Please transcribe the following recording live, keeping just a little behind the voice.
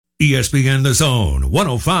ESPN The Zone,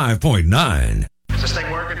 105.9. Is this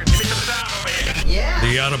thing working? Give me some sound over here. Yeah.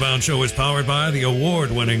 The Out of Bounds Show is powered by the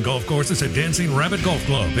award-winning golf courses at Dancing Rabbit Golf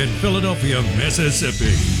Club in Philadelphia,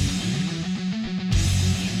 Mississippi.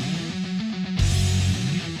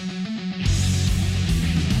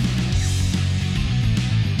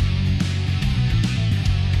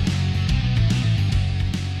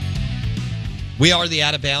 We are the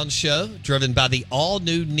Out of Bounds Show, driven by the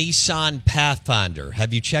all-new Nissan Pathfinder.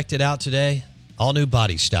 Have you checked it out today? All-new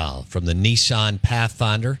body style from the Nissan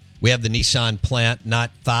Pathfinder. We have the Nissan plant not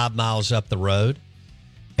 5 miles up the road.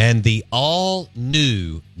 And the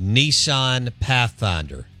all-new Nissan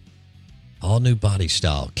Pathfinder. All-new body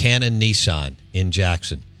style. Canon Nissan in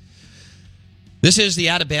Jackson. This is the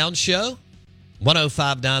Out of Bounds Show.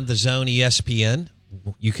 105.9 The Zone ESPN.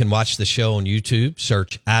 You can watch the show on YouTube.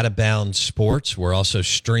 Search Out of Bounds Sports. We're also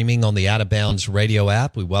streaming on the Out of Bounds radio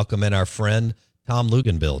app. We welcome in our friend Tom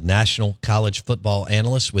Luginbill, national college football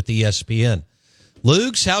analyst with ESPN.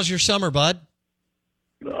 Lugs, how's your summer, bud?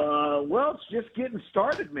 Well, it's just getting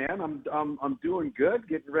started, man. I'm doing good.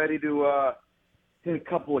 Getting ready to hit a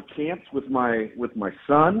couple of camps with my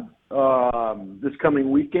son this coming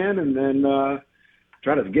weekend, and then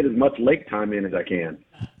try to get as much lake time in as I can.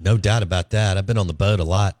 No doubt about that. I've been on the boat a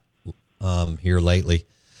lot here lately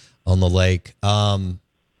on the lake.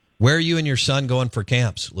 Where are you and your son going for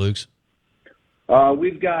camps, Luke's?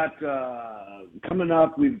 We've got, coming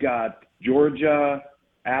up, we've got Georgia,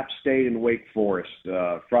 App State, and Wake Forest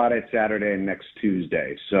Friday, Saturday, and next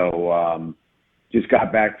Tuesday. So just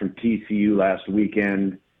got back from TCU last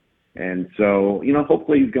weekend. And so,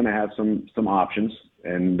 hopefully he's going to have some options.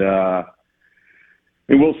 And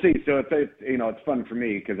we'll see. So it's fun for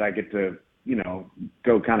me because I get to,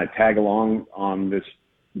 go kind of tag along on this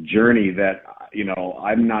journey that,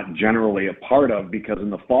 I'm not generally a part of because in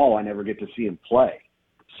the fall I never get to see him play.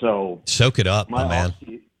 So soak it up, my man.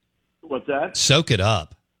 What's that? Soak it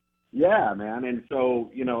up. Yeah, man. And so,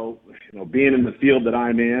 being in the field that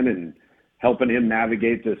I'm in and helping him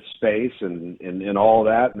navigate this space and all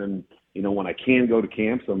that. And then, when I can go to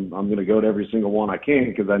camps, I'm going to go to every single one I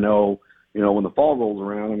can because I know, when the fall rolls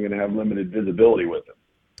around, I'm going to have limited visibility with him.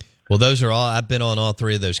 Well, those are all, I've been on all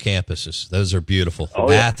three of those campuses. Those are beautiful. Oh,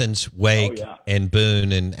 yeah. Athens, Wake, and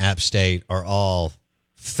Boone and App State are all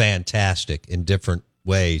fantastic in different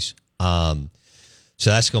ways. So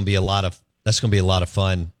that's going to be a lot of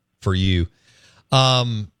fun for you.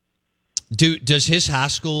 Does his high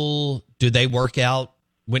school, do they work out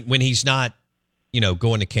when he's not,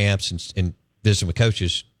 going to camps and visiting with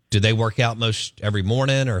coaches? Do they work out most every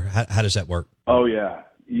morning, or how does that work? Oh, yeah.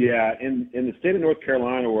 Yeah. In the state of North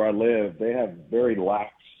Carolina where I live, they have very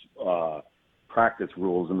lax practice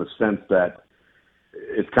rules in the sense that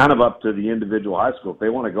it's kind of up to the individual high school. If they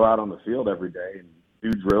want to go out on the field every day and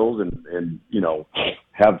do drills and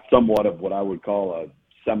have somewhat of what I would call a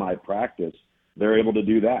semi-practice, they're able to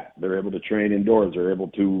do that. They're able to train indoors. They're able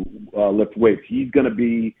to lift weights. He's going to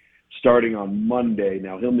be starting on Monday.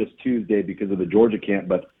 Now, he'll miss Tuesday because of the Georgia camp,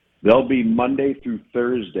 but they'll be Monday through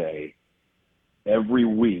Thursday every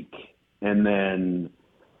week, and then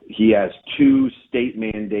he has 2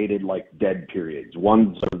 state-mandated, dead periods.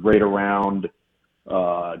 One's right around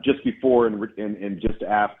just before and just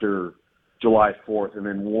after July 4th, and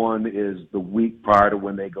then one is the week prior to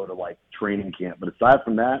when they go to, training camp. But aside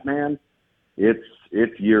from that, man,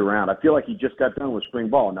 it's year-round. I feel like he just got done with spring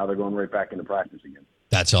ball, and now they're going right back into practice again.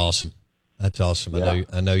 That's awesome. Yeah.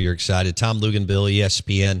 I know you're excited. Tom Luginbill,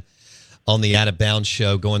 ESPN, on the Out of Bounds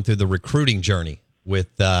Show, going through the recruiting journey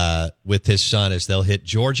with his son as they'll hit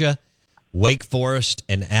Georgia, Wake Forest,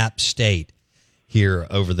 and App State here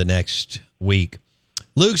over the next week.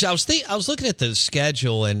 Luke, I was looking at the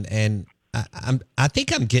schedule and I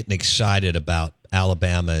think I'm getting excited about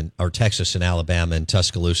Alabama or Texas and Alabama and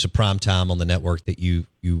Tuscaloosa primetime on the network that you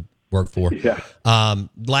work for. Yeah.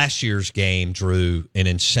 Last year's game drew an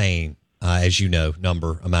insane, as you know,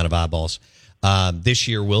 amount of eyeballs. This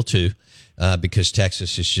year will too, because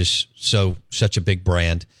Texas is just such a big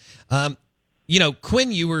brand.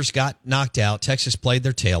 Quinn Ewers got knocked out. Texas played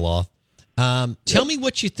their tail off. Tell me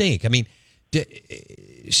what you think. I mean,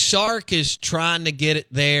 Sark is trying to get it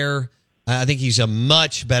there. I think he's a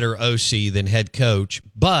much better OC than head coach.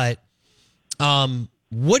 But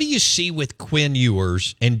what do you see with Quinn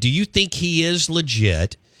Ewers, and do you think he is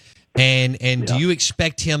legit? And do you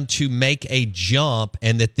expect him to make a jump,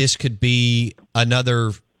 and that this could be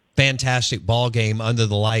another fantastic ball game under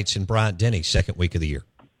the lights in Bryant-Denny second week of the year?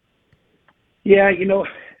 Yeah,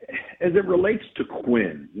 as it relates to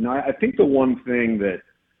Quinn, I think the one thing that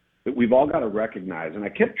that we've all got to recognize, and I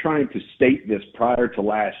kept trying to state this prior to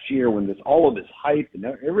last year when all of this hype and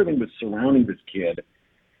everything was surrounding this kid.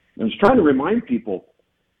 I was trying to remind people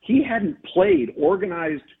he hadn't played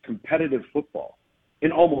organized competitive football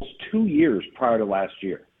in almost 2 years prior to last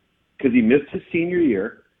year because he missed his senior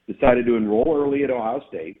year, decided to enroll early at Ohio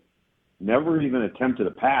State, never even attempted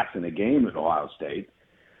a pass in a game at Ohio State.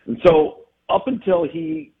 And so up until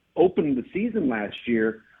he opened the season last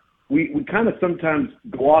year, we kind of sometimes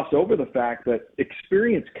gloss over the fact that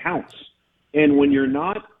experience counts. And when you're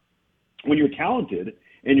talented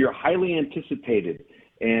and you're highly anticipated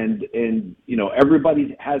and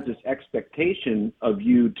everybody has this expectation of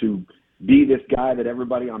you to be this guy that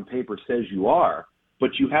everybody on paper says you are,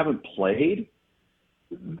 but you haven't played,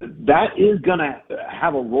 that is going to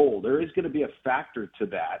have a role. There is going to be a factor to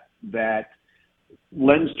that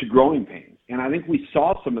lends to growing pains. And I think we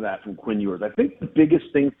saw some of that from Quinn Ewers. I think the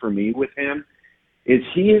biggest thing for me with him is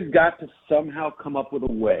he has got to somehow come up with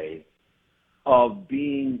a way of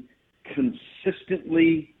being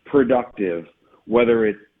consistently productive, whether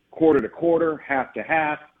it's quarter to quarter, half to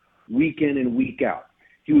half, week in and week out.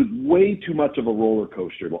 He was way too much of a roller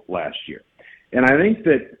coaster last year. And I think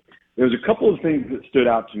that there's a couple of things that stood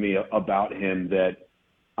out to me about him that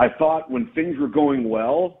I thought when things were going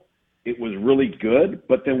well, it was really good,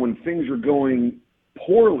 but then when things were going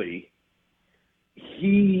poorly,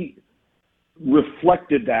 he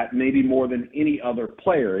reflected that maybe more than any other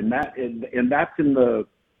player, and that's in the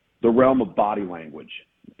realm of body language.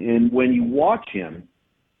 And when you watch him,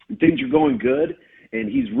 things are going good,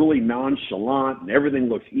 and he's really nonchalant, and everything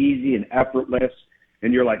looks easy and effortless,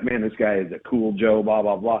 and you're like, man, this guy is a cool Joe, blah,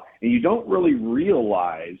 blah, blah. And you don't really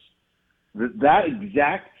realize that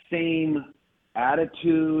exact same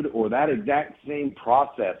attitude or that exact same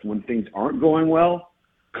process when things aren't going well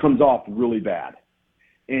comes off really bad.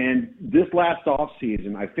 And this last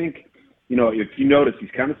offseason, I think, if you notice, he's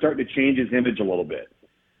kind of starting to change his image a little bit.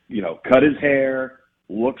 Cut his hair,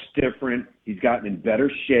 looks different. He's gotten in better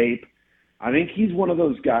shape. I think he's one of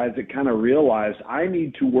those guys that kind of realized I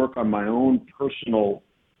need to work on my own personal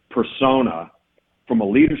persona from a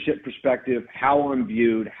leadership perspective, how I'm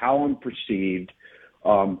viewed, how I'm perceived,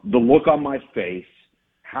 the look on my face,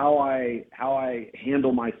 how I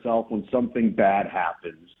handle myself when something bad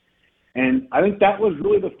happens. And I think that was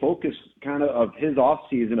really the focus kind of his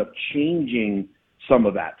offseason, of changing some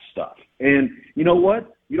of that stuff. And you know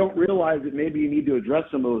what? You don't realize that maybe you need to address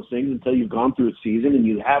some of those things until you've gone through a season and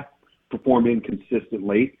you have performed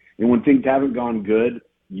inconsistently. And when things haven't gone good,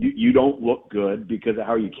 you don't look good because of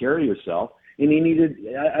how you carry yourself. And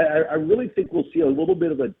I really think we'll see a little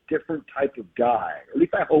bit of a different type of guy, or at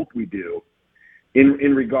least I hope we do,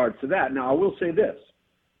 in regards to that. Now, I will say this.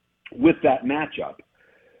 With that matchup,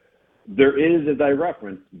 there is, as I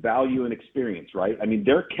referenced, value and experience, right? I mean,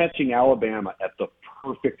 they're catching Alabama at the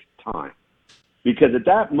perfect time. Because at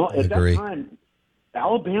that time,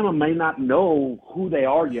 Alabama may not know who they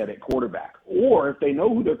are yet at quarterback. Or if they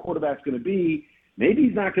know who their quarterback's going to be, maybe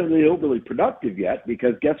he's not going to be overly productive yet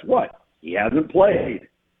because guess what? He hasn't played.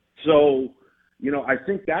 So, I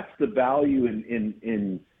think that's the value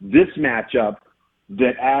in this matchup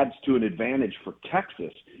that adds to an advantage for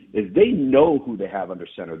Texas is they know who they have under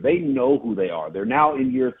center. They know who they are. They're now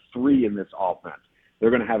in year 3 in this offense. They're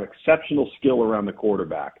going to have exceptional skill around the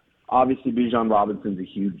quarterback. Obviously, Bijan Robinson's a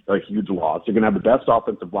huge loss. They're going to have the best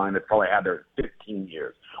offensive line they've probably had there in 15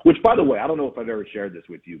 years. Which, by the way, I don't know if I've ever shared this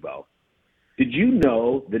with you, Bo. Did you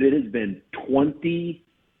know that it has been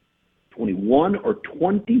 21 or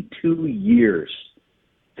 22 years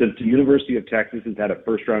since the University of Texas has had a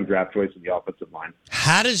first-round draft choice in the offensive line?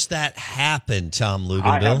 How does that happen, Tom Luginbill?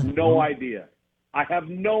 I have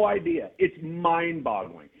no idea. It's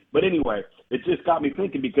mind-boggling. But anyway, it just got me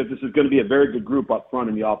thinking because this is going to be a very good group up front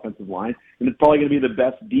in the offensive line, and it's probably going to be the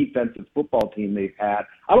best defensive football team they've had.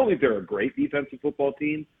 I don't think they're a great defensive football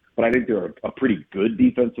team, but I think they're a pretty good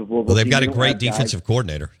defensive football team. Well, they've got a great defensive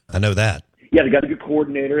coordinator. I know that. Yeah, they got a good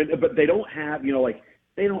coordinator, but they don't have,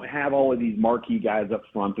 they don't have all of these marquee guys up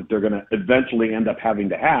front that they're going to eventually end up having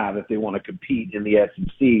to have if they want to compete in the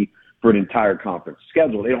SEC for an entire conference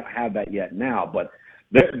schedule. They don't have that yet now, but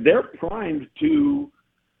they're primed to.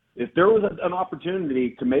 If there was an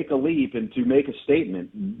opportunity to make a leap and to make a statement,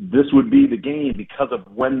 this would be the game because of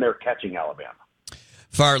when they're catching Alabama.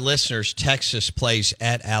 For our listeners, Texas plays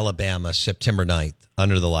at Alabama September 9th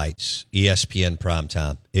under the lights, ESPN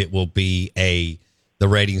primetime. It will be the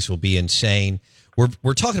ratings will be insane.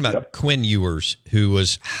 We're talking about Quinn Ewers, who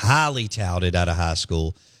was highly touted out of high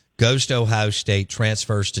school, goes to Ohio State,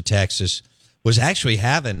 transfers to Texas, was actually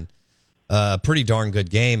having a pretty darn good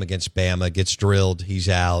game against Bama, gets drilled, he's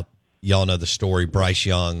out. y'all know the story, Bryce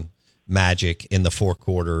Young magic in the fourth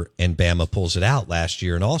quarter, and Bama pulls it out last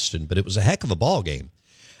year in Austin. But it was a heck of a ball game.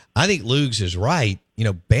 I think Lugs is right.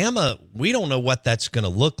 Bama, we don't know what that's going to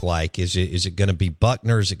look like. Is it going to be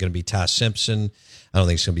Buckner? Is it going to be Ty Simpson? I don't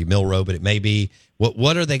think it's going to be Milroe, but it may be.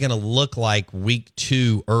 What are they going to look like week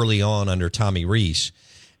 2 early on under Tommy Rees?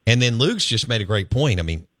 And then Lugs just made a great point. I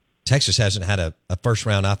mean, Texas hasn't had a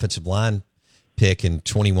first-round offensive line pick in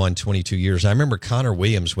 21, 22 years. I remember Connor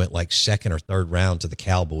Williams went like second or third round to the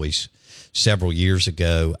Cowboys several years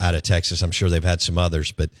ago out of Texas. I'm sure they've had some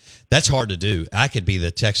others, but that's hard to do. I could be the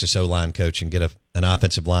Texas O-line coach and get an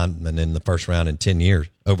offensive lineman in the first round in 10 years,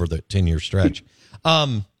 over the 10-year stretch.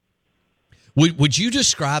 Would you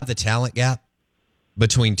describe the talent gap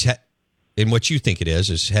between in what you think it is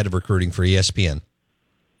as head of recruiting for ESPN?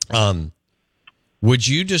 Would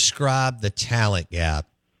you describe the talent gap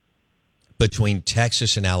between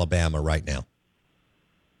Texas and Alabama right now?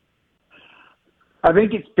 I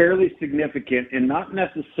think it's fairly significant, and not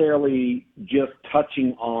necessarily just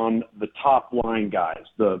touching on the top line guys,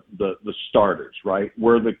 the starters, right?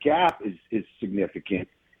 Where the gap is significant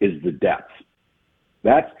is the depth.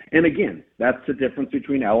 That's the difference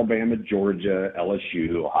between Alabama, Georgia,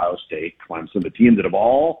 LSU, Ohio State, Clemson, the teams that have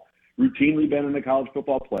all routinely been in the college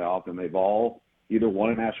football playoff, and they've all either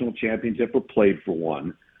won a national championship or played for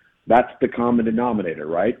one. That's the common denominator,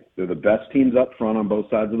 right? They're the best teams up front on both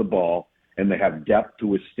sides of the ball, and they have depth to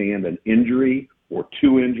withstand an injury or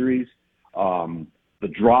 2 injuries. The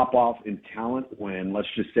drop-off in talent when, let's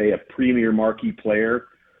just say, a premier marquee player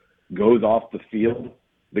goes off the field,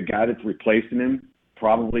 the guy that's replacing him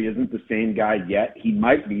probably isn't the same guy yet. He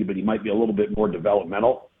might be, but he might be a little bit more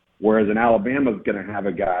developmental, whereas in Alabama's going to have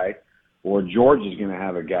a guy, or Georgia's going to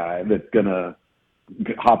have a guy that's going to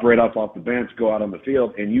hop right off the bench, go out on the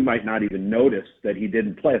field, and you might not even notice that he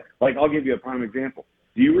didn't play. Like, I'll give you a prime example.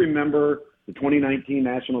 Do you remember the 2019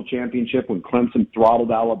 national championship when Clemson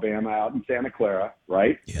throttled Alabama out in Santa Clara,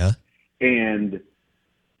 right? Yeah. And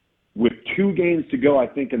with 2 games to go, I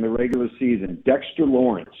think, in the regular season, Dexter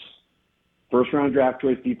Lawrence, first-round draft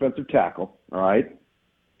choice defensive tackle, all right,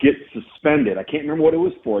 gets suspended. I can't remember what it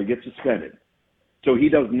was for. He gets suspended. So he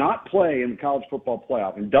does not play in the college football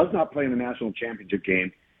playoff and does not play in the national championship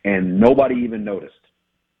game, and nobody even noticed.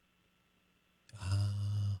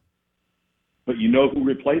 But you know who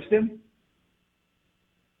replaced him?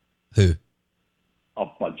 Who? A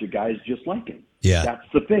bunch of guys just like him. Yeah. That's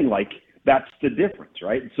the thing. Like, that's the difference,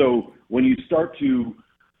 right? So when you start to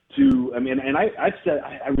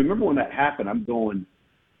I remember when that happened, I'm going,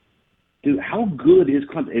 dude, how good is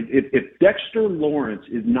Clemson? If Dexter Lawrence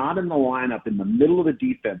is not in the lineup in the middle of the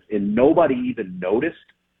defense and nobody even noticed,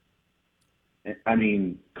 I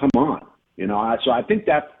mean, come on. So I think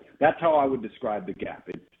that's how I would describe the gap.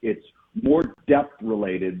 It's more depth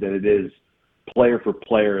related than it is player for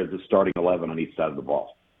player as a starting 11 on each side of the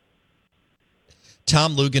ball.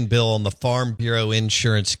 Tom Luginbill on the Farm Bureau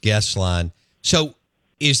Insurance guest line. So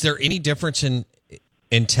is there any difference in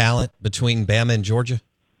talent between Bama and Georgia?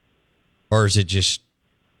 Or is it just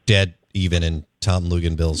dead even in Tom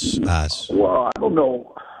Luginbill's eyes? Well, I don't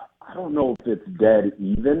know if it's dead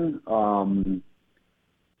even.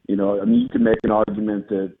 You can make an argument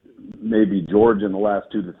that maybe Georgia in the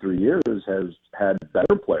last 2 to 3 years has had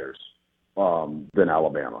better players than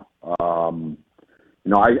Alabama.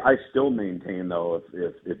 I still maintain, though,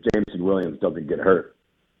 if Jameson Williams doesn't get hurt,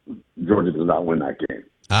 Georgia does not win that game.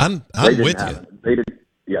 I'm with you.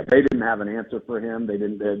 They didn't have an answer for him.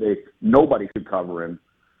 Nobody could cover him.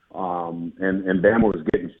 And Bama was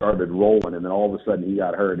getting started rolling, and then all of a sudden he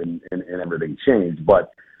got hurt, and everything changed.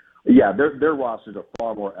 But yeah, their rosters are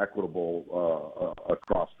far more equitable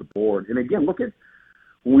across the board. And again, look at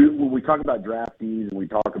when we talk about draftees and we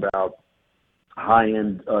talk about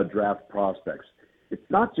high-end draft prospects. It's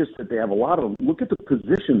not just that they have a lot of them. Look at the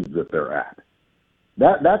positions that they're at.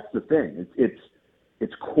 That's the thing.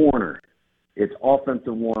 It's corner. It's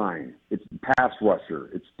offensive line. It's pass rusher.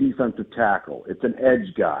 It's defensive tackle. It's an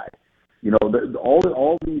edge guy.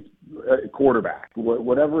 All these quarterback,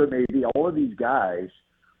 whatever it may be, all of these guys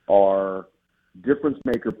are difference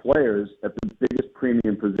maker players at the biggest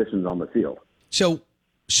premium positions on the field. So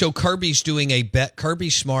Kirby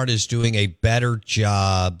Smart is doing a better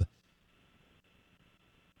job.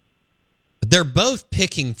 They're both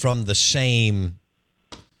picking from the same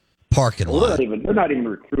parking lot. They're not even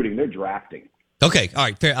recruiting. They're drafting. Okay. All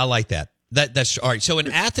right. Fair. I like that. That's all right. So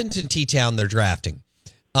in Athens and T-Town, they're drafting.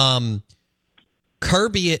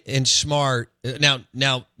 Kirby and Smart.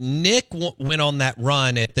 Now Nick went on that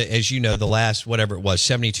run as you know, the last, whatever it was,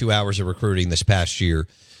 72 hours of recruiting this past year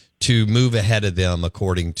to move ahead of them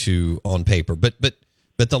according to on paper. But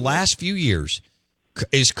But the last few years,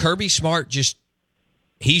 is Kirby Smart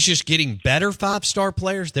he's just getting better 5-star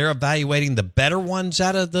players? They're evaluating the better ones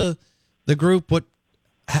out of the group?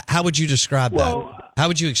 How would you describe that? How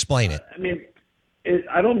would you explain it? I mean,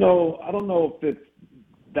 I don't know if it's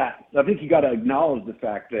that. I think you got to acknowledge the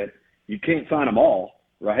fact that you can't sign them all,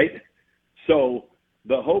 right? So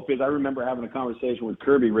the hope is, I remember having a conversation with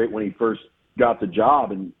Kirby right when he first got the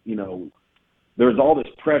job, and there's all this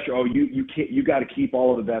pressure. Oh, you got to keep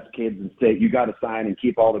all of the best kids in state. You got to sign and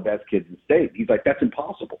keep all the best kids in state. He's like, that's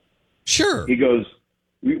impossible. Sure. He goes,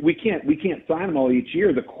 we can't sign them all each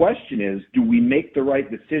year. The question is, do we make the right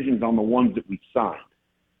decisions on the ones that we sign?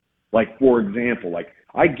 Like, for example,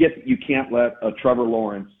 I get that you can't let a Trevor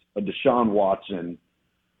Lawrence, a Deshaun Watson,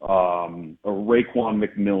 a Raekwon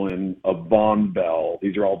McMillan, a Von Bell.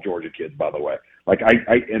 These are all Georgia kids, by the way.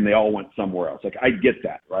 And they all went somewhere else. I get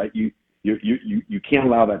that, right? You can't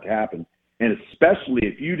allow that to happen. And especially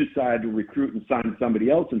if you decide to recruit and sign somebody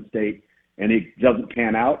else in state and it doesn't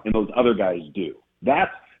pan out and those other guys do.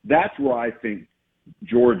 That's where I think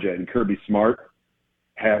Georgia and Kirby Smart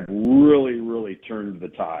have really, really turned the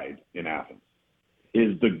tide in Athens.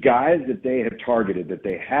 Is the guys that they have targeted, that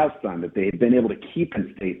they have signed, that they have been able to keep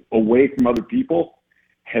in state away from other people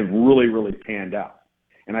have really, really panned out.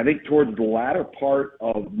 And I think towards the latter part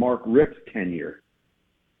of Mark Richt's tenure,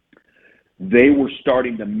 they were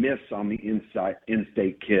starting to miss on the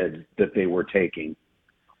in-state kids that they were taking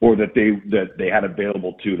or that they had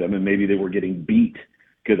available to them, and maybe they were getting beat.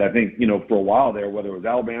 Because I think, for a while there, whether it was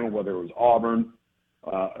Alabama, whether it was Auburn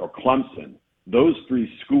or Clemson, those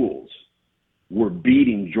three schools were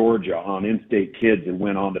beating Georgia on in-state kids and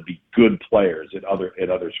went on to be good players at other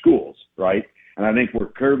schools, right? And I think where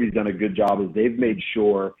Kirby's done a good job is they've made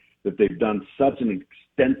sure that they've done such an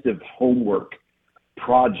extensive homework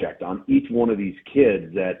project on each one of these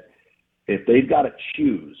kids that if they've got to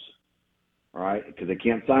choose, all right, because they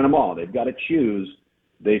can't sign them all, they've got to choose,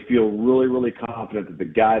 they feel really, really confident that the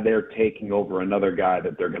guy they're taking over another guy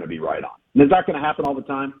that they're going to be right on. And is that going to happen all the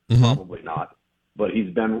time? Mm-hmm. Probably not. But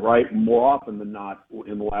he's been right more often than not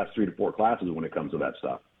in the last 3 to 4 classes when it comes to that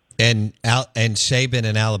stuff. And Saban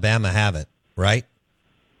and Alabama haven't, right?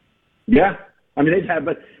 Yeah. I mean, they've had,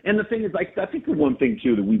 and the thing is, I think the one thing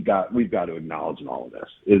too that we've got to acknowledge in all of this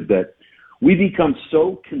is that we become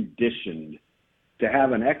so conditioned to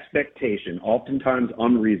have an expectation, oftentimes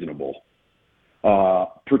unreasonable,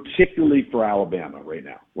 particularly for Alabama right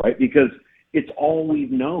now, right? Because it's all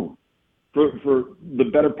we've known for the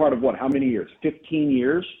better part of how many years? 15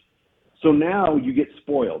 years. So now you get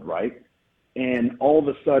spoiled, right? And all of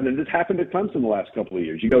a sudden, and this happened to Clemson the last couple of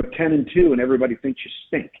years, you go 10-2 and everybody thinks you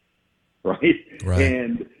stink. Right?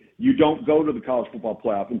 And you don't go to the college football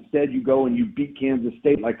playoff. Instead, you go and you beat Kansas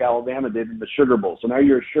State like Alabama did in the Sugar Bowl. So now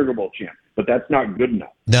you're a Sugar Bowl champ. But that's not good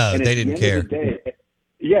enough. No, they didn't care.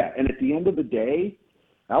 And at the end of the day,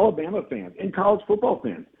 Alabama fans and college football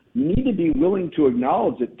fans need to be willing to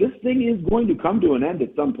acknowledge that this thing is going to come to an end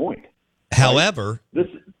at some point. However,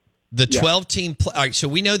 the 12-team – all right, so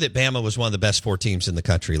we know that Bama was one of the best 4 teams in the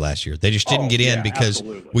country last year. They just didn't get in because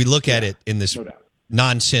we look at it in this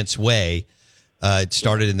nonsense way. It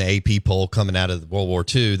started in the AP poll coming out of World War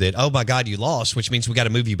II that, oh, my God, you lost, which means we got to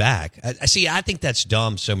move you back. I think that's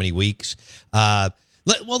dumb so many weeks. Let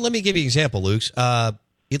me give you an example, Luke.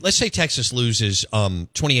 Let's say Texas loses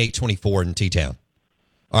 28-24 in T-Town.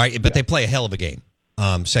 All right, but they play a hell of a game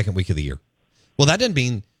second week of the year. Well, that doesn't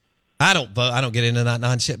mean I don't vote. I don't get into that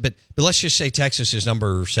nonsense. But let's just say Texas is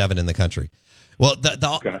number 7 in the country. Well,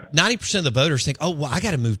 90% of the voters think, oh, well, I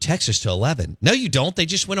got to move Texas to 11. No, you don't. They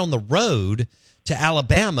just went on the road to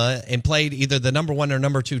Alabama and played either the number 1 or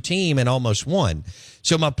number 2 team and almost won.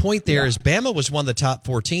 So my point there is Bama was one of the top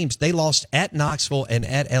 4 teams. They lost at Knoxville and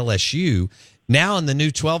at LSU. Now in the new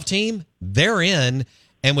 12 team, they're in.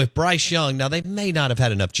 And with Bryce Young, now they may not have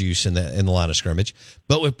had enough juice in the line of scrimmage,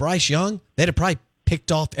 but with Bryce Young, they'd have probably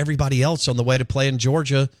picked off everybody else on the way to play in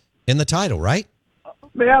Georgia in the title, right?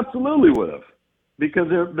 They absolutely would have, because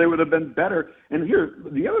they would have been better. And here,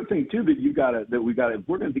 the other thing too that we got to,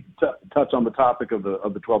 we're going to touch on the topic of the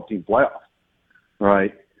 12-team playoff.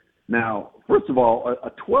 Right now, first of all,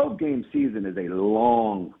 a 12-game season is a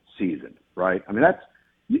long season, right? I mean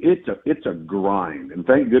it's a grind, and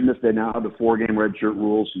thank goodness they now have the 4-game redshirt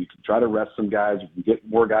rule, so you can try to rest some guys, you can get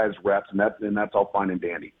more guys reps, and that's all fine and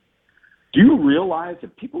dandy. Do you realize,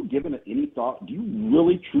 have people given it any thought, do you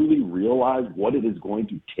really truly realize what it is going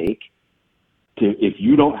to take if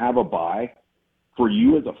you don't have a bye, for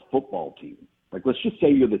you as a football team? Like, let's just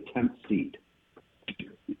say you're the 10th seed.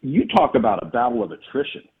 You talk about a battle of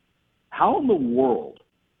attrition. How in the world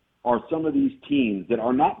are some of these teams that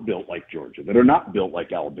are not built like Georgia, that are not built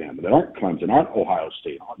like Alabama, that aren't Clemson, aren't Ohio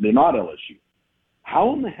State, they're not LSU.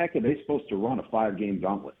 How in the heck are they supposed to run a 5-game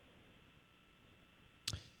gauntlet?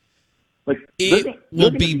 Like, it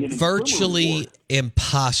will be virtually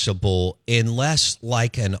impossible unless,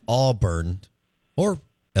 like an Auburn or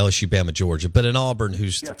LSU, Bama, Georgia, but an Auburn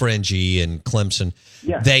who's fringy and Clemson,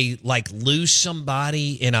 they like lose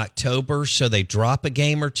somebody in October, so they drop a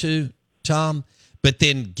game or two, Tom, but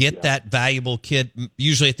then get that valuable kid,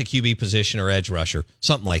 usually at the QB position or edge rusher,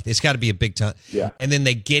 something like that. It's got to be a big time. Yeah. And then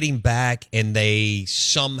they get him back, and they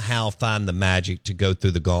somehow find the magic to go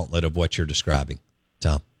through the gauntlet of what you're describing,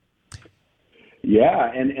 Tom.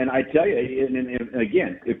 Yeah, and I tell you, and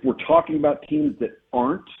again, if we're talking about teams that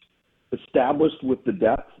aren't established with the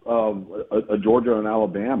depth of a Georgia and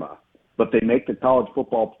Alabama, but they make the college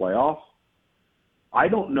football playoff, I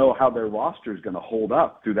don't know how their roster is going to hold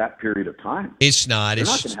up through that period of time. It's not. They're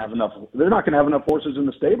not going to have enough. They're not going to have enough horses in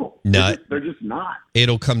the stable. No, they're just not.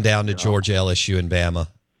 It'll come down to Georgia, LSU, and Bama,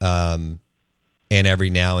 and every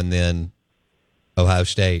now and then Ohio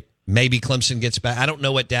State. Maybe Clemson gets back. I don't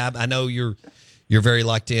know what Dab. I know you're very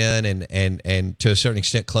locked in and to a certain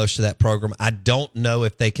extent close to that program. I don't know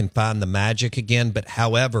if they can find the magic again, but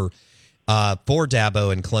however, for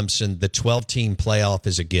Dabo and Clemson, the 12-team playoff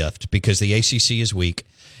is a gift because the ACC is weak,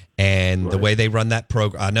 and the way they run that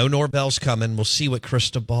program, I know Norvell's coming. We'll see what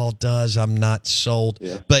Cristobal does. I'm not sold,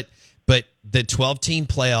 but the 12-team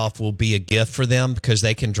playoff will be a gift for them because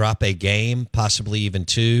they can drop a game, possibly even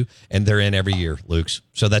two, and they're in every year, Luke's.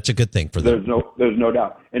 So that's a good thing for them. There's no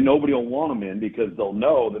doubt, and nobody will want them in because they'll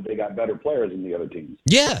know that they got better players than the other teams.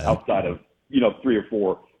 Yeah, outside of three or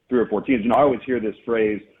four teams. And I always hear this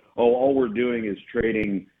phrase, "Oh, all we're doing is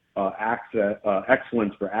trading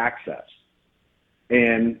excellence for access."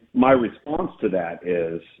 And my response to that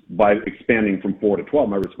is, by expanding from 4 to 12,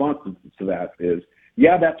 my response to that is,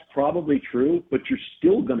 yeah, that's probably true, but you're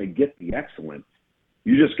still going to get the excellence.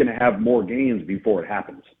 You're just going to have more games before it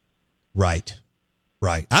happens. Right.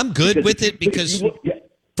 I'm good with it because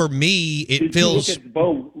for me, it feels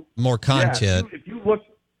more content. If you look,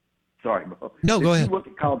 sorry, Bo. No, go ahead. If you look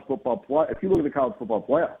at college football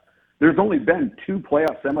playoff, there's only been 2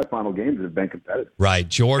 playoff semifinal games that have been competitive. Right,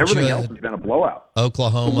 Georgia. Everything else has been a blowout.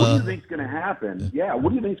 Oklahoma. So what do you think is going to happen? Yeah, what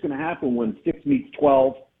do you think is going to happen when 6 meets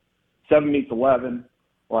 12, 7 meets 11?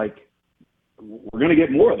 Like, we're going to get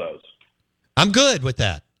more of those. I'm good with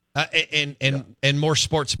that. And more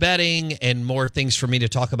sports betting and more things for me to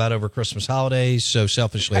talk about over Christmas holidays. So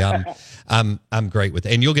selfishly, I'm great with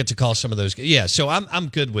it. And you'll get to call some of those. Yeah, so I'm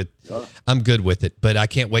good with it. But I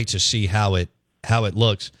can't wait to see how it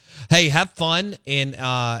looks. Hey, have fun in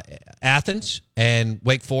Athens and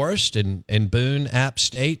Wake Forest and Boone App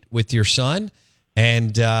State with your son.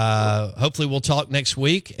 And hopefully we'll talk next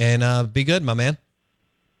week. And be good, my man.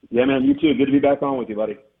 Yeah, man, you too. Good to be back on with you,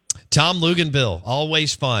 buddy. Tom Luginbill,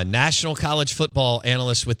 always fun. National college football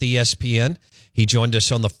analyst with ESPN. He joined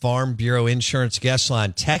us on the Farm Bureau Insurance guest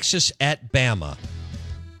line. Texas at Bama,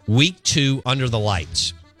 week 2 under the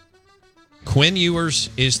lights. Quinn Ewers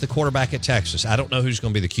is the quarterback at Texas. I don't know who's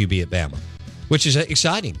going to be the QB at Bama, which is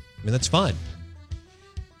exciting. I mean, that's fun.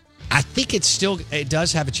 I think it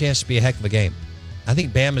does have a chance to be a heck of a game. I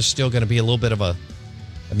think Bama's still going to be a little bit of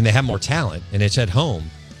they have more talent, and it's at home.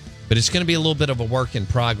 But it's going to be a little bit of a work in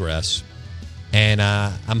progress. And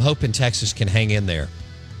I'm hoping Texas can hang in there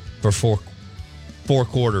for four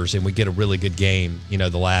quarters and we get a really good game, the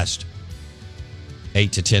last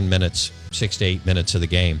 8 to 10 minutes, 6 to 8 minutes of the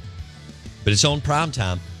game. But it's on prime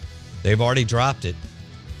time. They've already dropped it.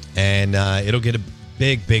 And it'll get a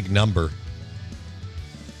big, big number.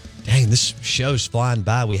 Dang, this show's flying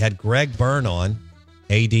by. We had Greg Byrne on,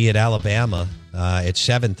 AD at Alabama, at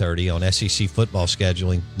 7:30 on SEC football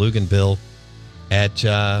scheduling. Luginbill at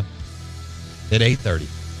 8:30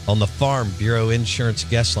 on the Farm Bureau Insurance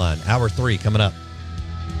guest line. Hour 3 coming up.